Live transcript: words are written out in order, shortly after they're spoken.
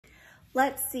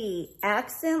Let's see,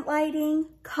 accent lighting,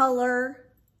 color,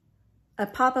 a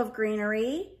pop of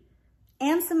greenery,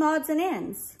 and some odds and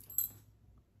ends.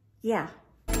 Yeah.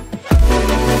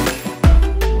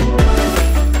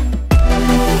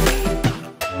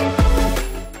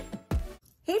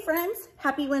 Hey friends,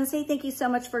 happy Wednesday. Thank you so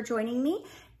much for joining me.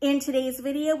 In today's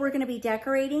video, we're gonna be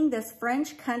decorating this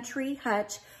French country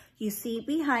hutch you see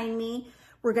behind me.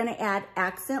 We're gonna add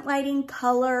accent lighting,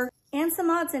 color, and some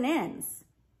odds and ends.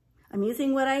 I'm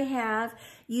using what I have.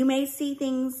 You may see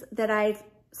things that I've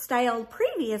styled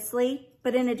previously,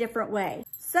 but in a different way.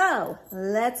 So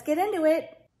let's get into it.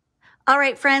 All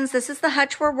right, friends, this is the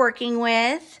hutch we're working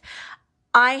with.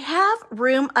 I have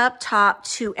room up top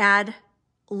to add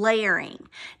layering.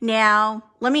 Now,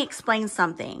 let me explain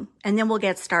something and then we'll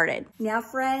get started. Now,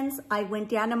 friends, I went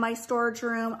down to my storage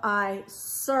room. I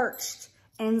searched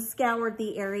and scoured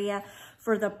the area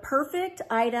for the perfect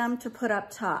item to put up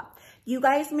top. You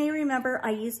guys may remember I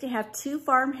used to have 2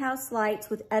 farmhouse lights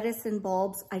with Edison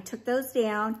bulbs. I took those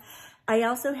down. I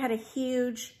also had a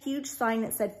huge sign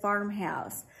that said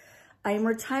farmhouse. I am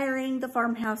retiring the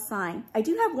farmhouse sign. I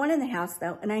do have one in the house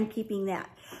though, and I'm keeping that.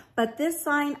 But this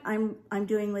sign I'm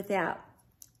doing without.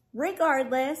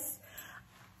 Regardless,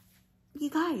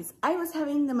 you guys, I was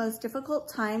having the most difficult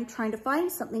time trying to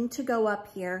find something to go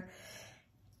up here.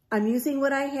 I'm using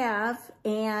what I have,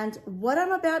 and what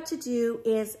I'm about to do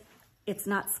is, it's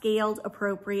not scaled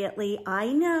appropriately,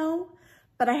 I know,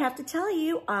 but I have to tell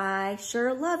you, I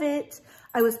sure love it.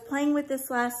 I was playing with this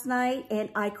last night and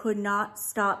I could not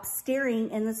stop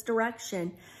staring in this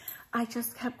direction. I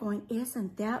just kept going,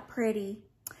 isn't that pretty?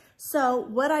 So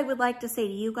what I would like to say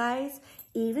to you guys,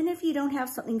 even if you don't have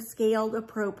something scaled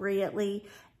appropriately,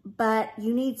 but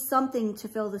you need something to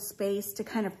fill the space to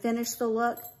kind of finish the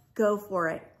look, go for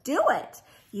it. Do it.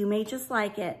 You may just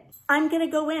like it. I'm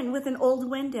gonna go in with an old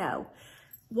window.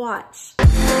 Watch.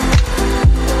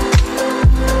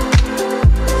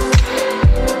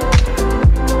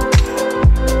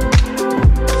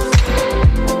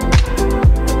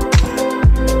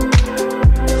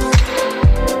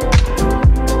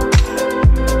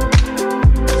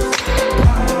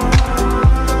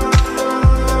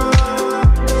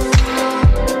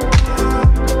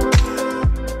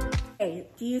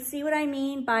 Do you see what I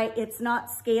mean by it's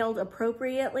not scaled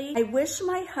appropriately? I wish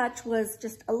my hutch was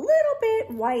just a little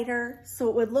bit wider so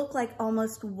it would look like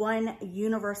almost one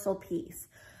universal piece.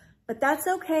 But that's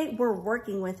okay, we're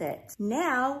working with it.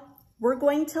 Now, we're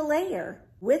going to layer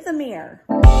with a mirror.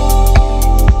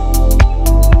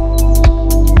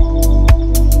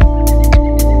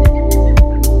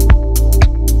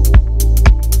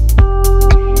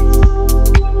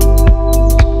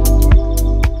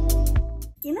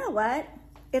 You know what?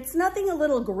 It's nothing a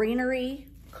little greenery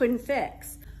couldn't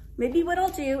fix. Maybe what I'll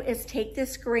do is take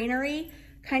this greenery,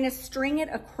 kind of string it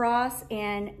across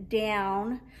and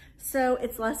down so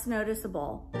it's less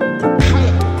noticeable.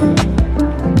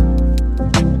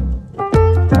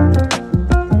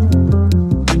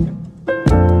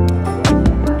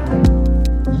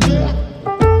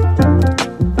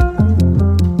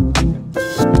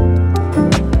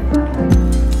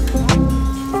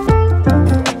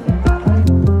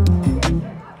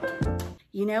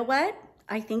 You know what?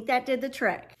 I think that did the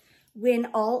trick. When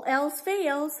all else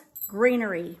fails,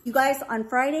 greenery. You guys, on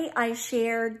Friday, I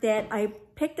shared that I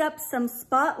picked up some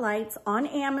spotlights on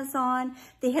Amazon.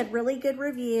 They had really good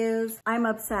reviews. I'm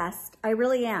obsessed. I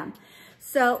really am.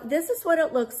 So this is what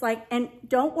it looks like. And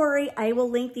don't worry, I will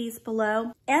link these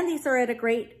below. And these are at a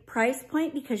great price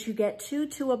point because you get 2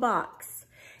 to a box.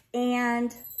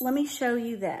 And let me show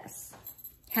you this.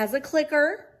 Has a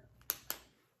clicker.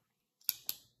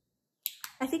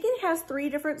 I think it has 3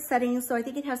 different settings. So I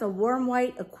think it has a warm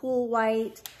white, a cool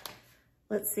white.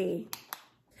 Let's see.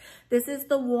 This is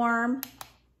the warm.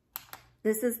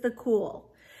 This is the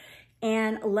cool.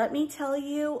 And let me tell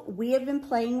you, we have been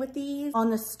playing with these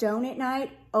on the stone at night.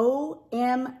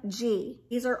 OMG.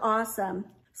 These are awesome.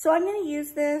 So I'm going to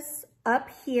use this up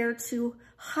here to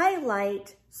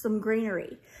highlight some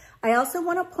greenery. I also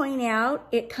want to point out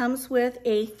it comes with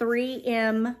a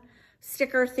 3M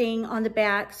sticker thing on the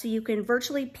back, so you can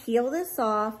virtually peel this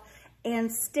off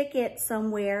and stick it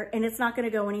somewhere and it's not going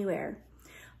to go anywhere.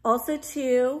 Also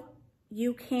too,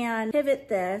 you can pivot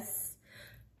this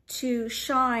to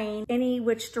shine any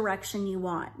which direction you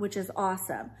want, which is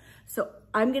awesome. So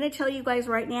I'm going to tell you guys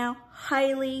right now,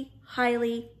 highly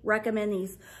recommend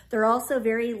these. They're also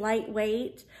very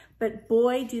lightweight, but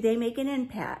boy, do they make an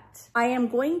impact. I am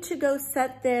going to go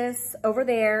set this over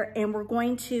there and we're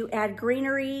going to add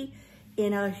greenery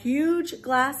in a huge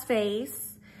glass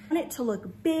vase. I want it to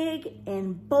look big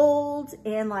and bold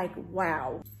and like,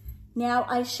 wow. Now,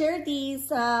 I shared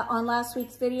these on last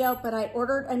week's video, but I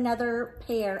ordered another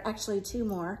pair, actually 2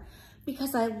 more,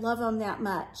 because I love them that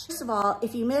much. First of all,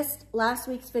 if you missed last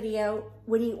week's video,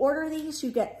 when you order these, you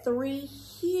get 3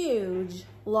 huge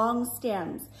long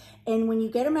stems. And when you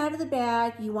get them out of the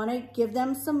bag, you want to give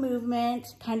them some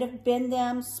movement, kind of bend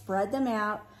them, spread them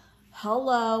out.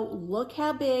 Hello, look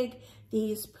how big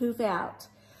these poof out.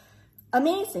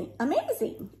 Amazing,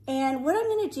 amazing. And what I'm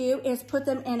gonna do is put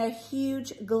them in a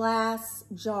huge glass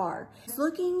jar. I was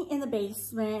looking in the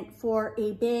basement for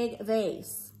a big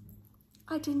vase.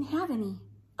 I didn't have any.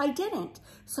 I didn't.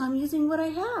 So I'm using what I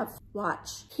have.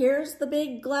 Watch. Here's the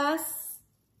big glass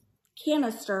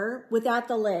canister without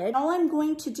the lid. All I'm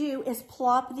going to do is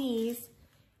plop these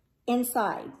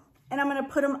inside, and I'm gonna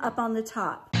put them up on the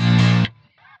top.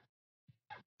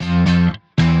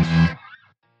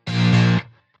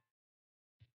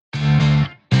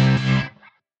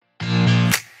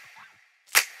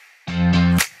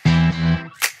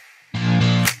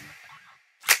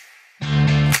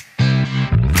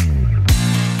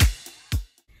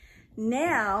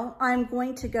 Now I'm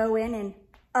going to go in and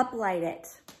uplight it.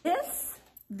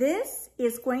 This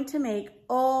is going to make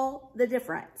all the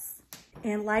difference.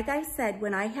 And like I said,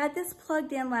 when I had this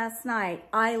plugged in last night,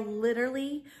 I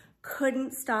literally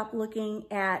couldn't stop looking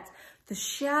at the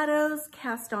shadows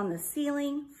cast on the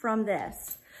ceiling from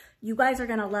this. You guys are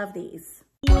gonna love these.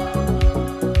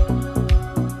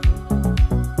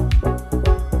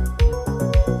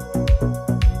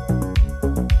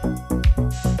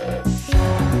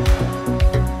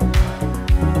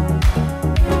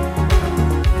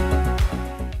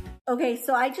 Okay,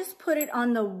 so I just put it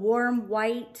on the warm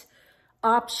white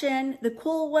option. The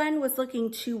cool one was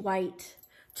looking too white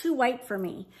for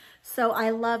me. So I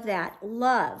love that,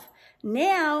 love.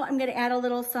 Now I'm gonna add a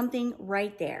little something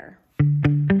right there.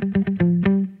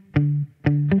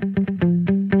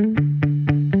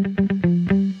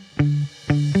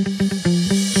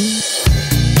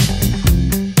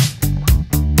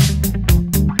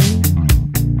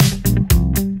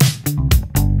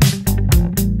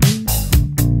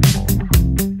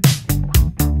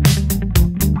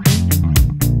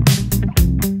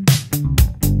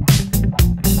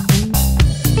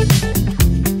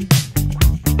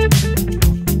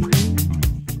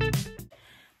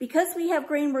 Because we have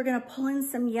green, we're gonna pull in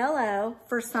some yellow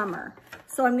for summer.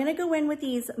 So I'm gonna go in with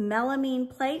these melamine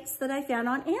plates that I found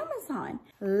on Amazon.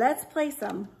 Let's place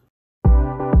them.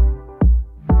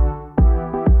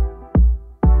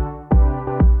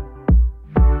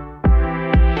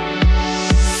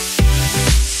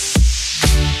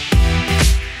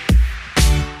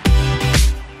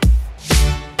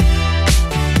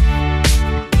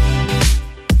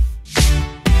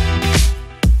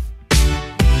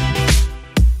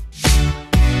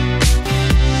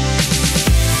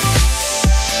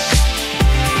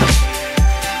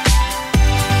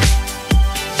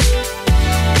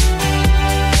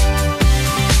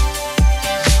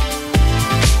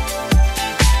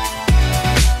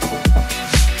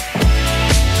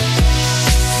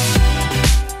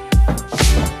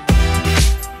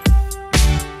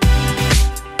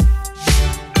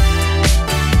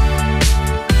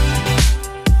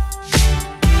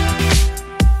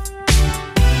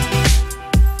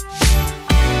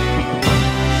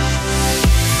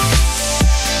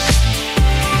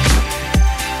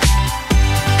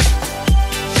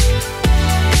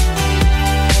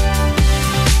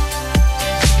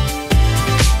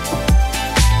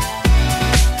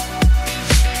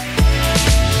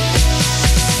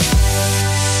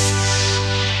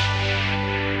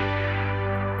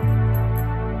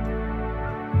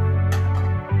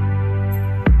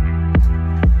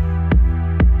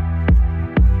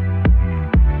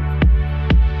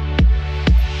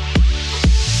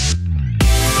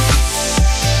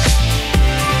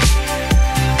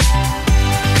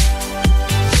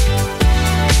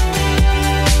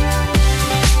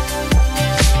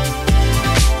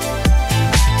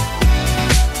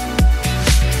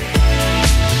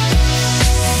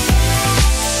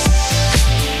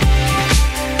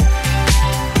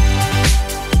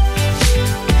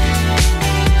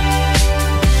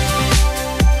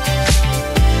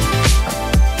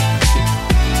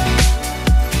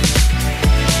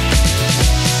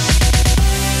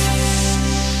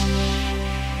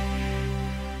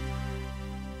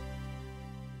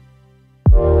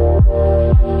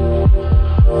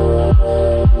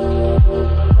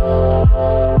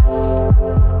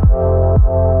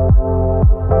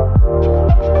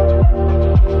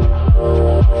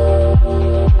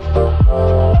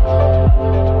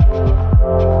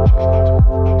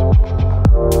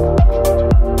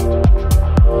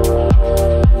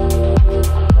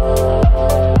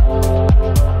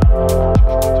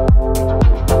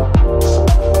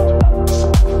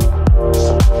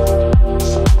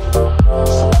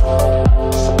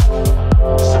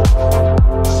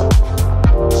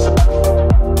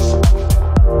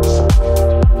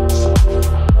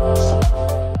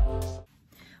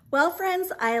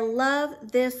 I love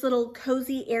this little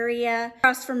cozy area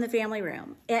across from the family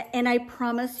room. And I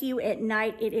promise you at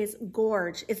night, it is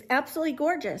gorgeous. It's absolutely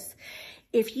gorgeous.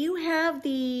 If you have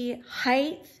the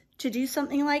height to do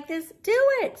something like this, do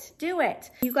it, do it.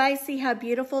 You guys see how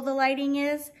beautiful the lighting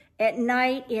is? At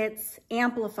night, it's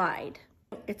amplified.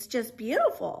 It's just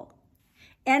beautiful.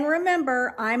 And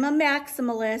remember, I'm a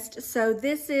maximalist, so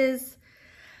this is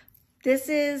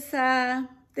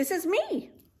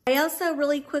me. I also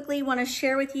really quickly want to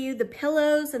share with you the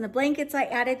pillows and the blankets I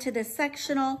added to this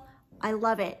sectional. I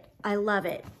love it. I love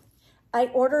it. I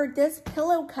ordered this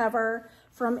pillow cover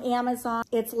from Amazon.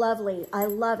 It's lovely. I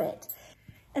love it.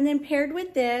 And then paired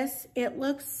with this, it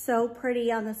looks so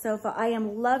pretty on the sofa. I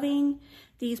am loving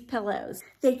these pillows.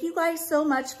 Thank you guys so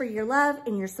much for your love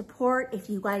and your support. If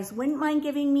you guys wouldn't mind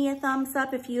giving me a thumbs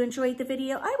up if you enjoyed the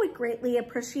video, I would greatly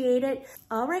appreciate it.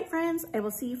 All right, friends, I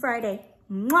will see you Friday.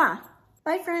 Mwah!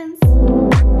 Bye, friends.